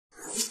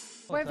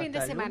Buen fin de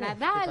hasta el semana. lunes,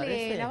 ¿te Dale,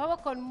 parece? nos vamos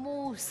con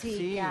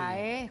música,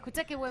 Sí.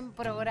 Escucha qué buen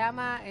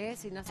programa,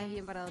 si no sabes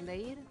bien para dónde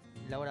ir.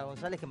 Laura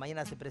González, que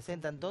mañana se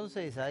presenta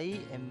entonces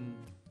ahí en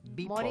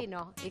Bipop.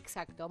 Moreno,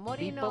 exacto.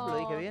 Moreno Bipop, ¿lo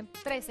dije bien?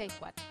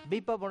 364.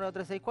 Bipop, Moreno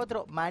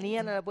 364.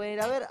 Mañana la pueden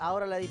ir a ver,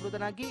 ahora la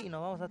disfrutan aquí y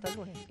nos vamos hasta el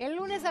lunes. El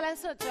lunes a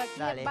las 8 aquí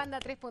Dale. en Banda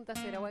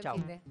 3.0. Buen Chau.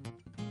 fin de.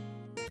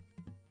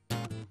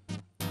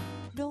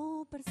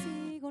 No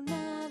persigo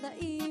nada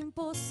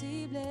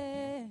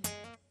imposible,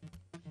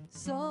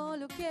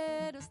 solo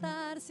quiero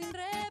estar sin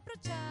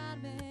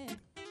reprocharme.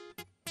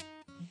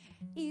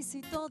 Y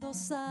si todo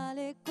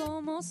sale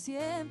como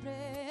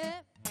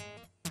siempre,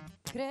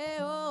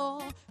 creo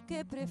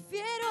que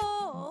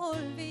prefiero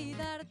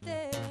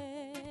olvidarte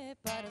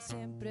para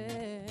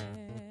siempre.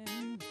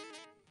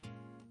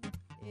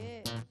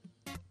 Yeah.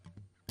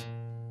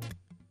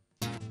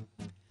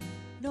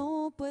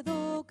 No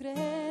puedo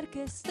creer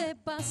que esté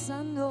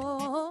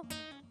pasando.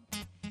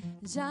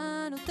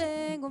 Ya no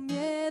tengo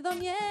miedo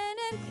ni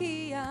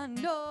energía,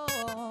 no,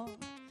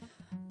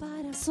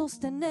 para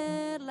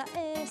sostener la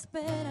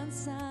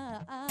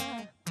esperanza.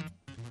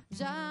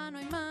 Ya no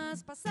hay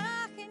más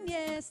pasaje ni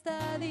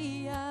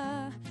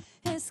estadía.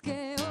 Es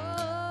que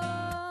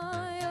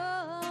hoy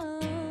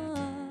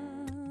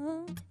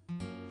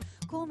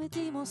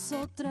cometimos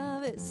otra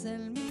vez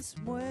el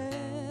mismo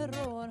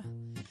error.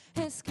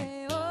 Es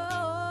que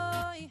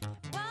hoy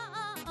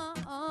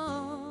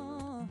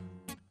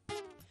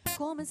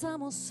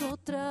comenzamos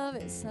otra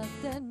vez a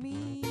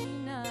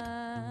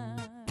terminar.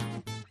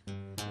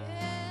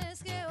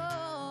 Es que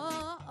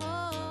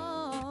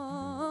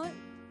hoy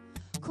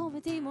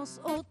cometimos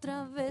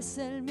otra vez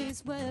el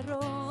mismo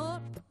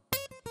error.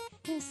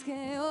 Es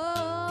que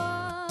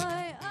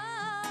hoy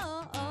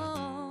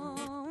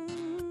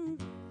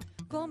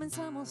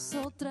comenzamos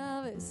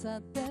otra vez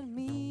a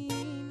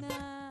terminar.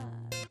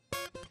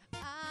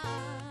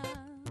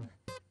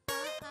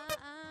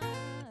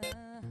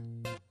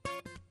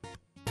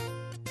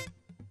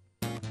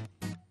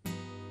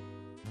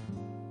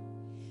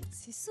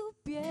 Si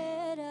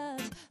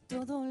supieras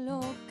todo lo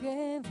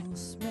que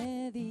vos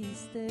me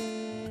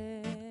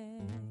diste,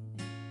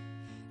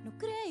 no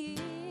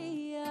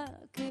creía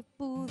que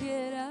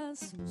pudiera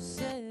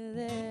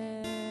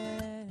suceder.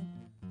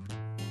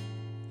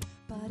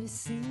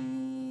 Parecía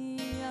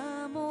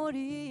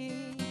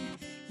morir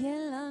y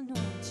en la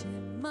noche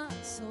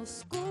más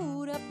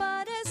oscura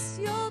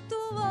apareció tu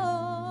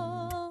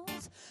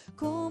voz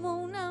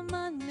como un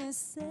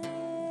amanecer.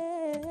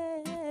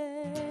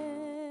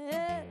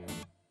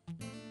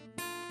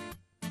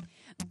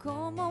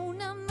 Como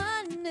un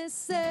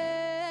amanecer.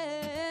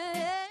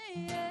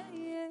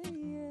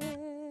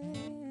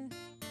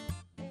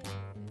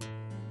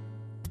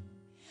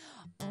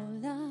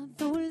 Hola,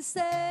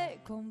 dulce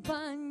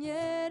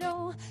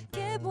compañero,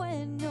 qué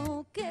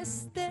bueno que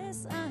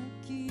estés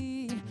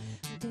aquí.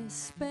 Te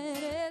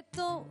esperé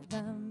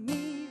toda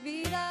mi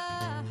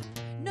vida,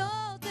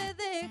 no te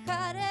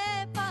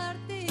dejaré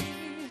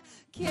partir.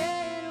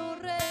 Quiero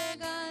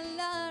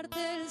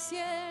regalarte el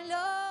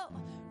cielo,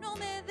 no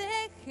me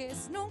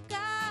dejes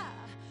nunca,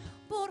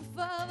 por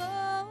favor.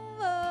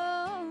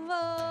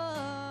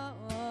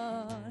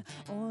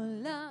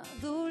 Hola,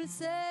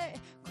 dulce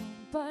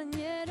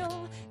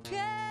compañero,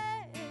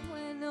 qué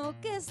bueno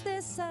que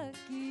estés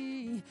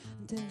aquí.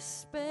 Te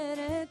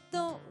esperé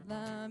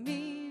toda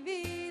mi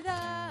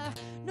vida,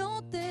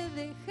 no te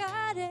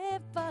dejaré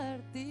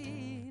partir.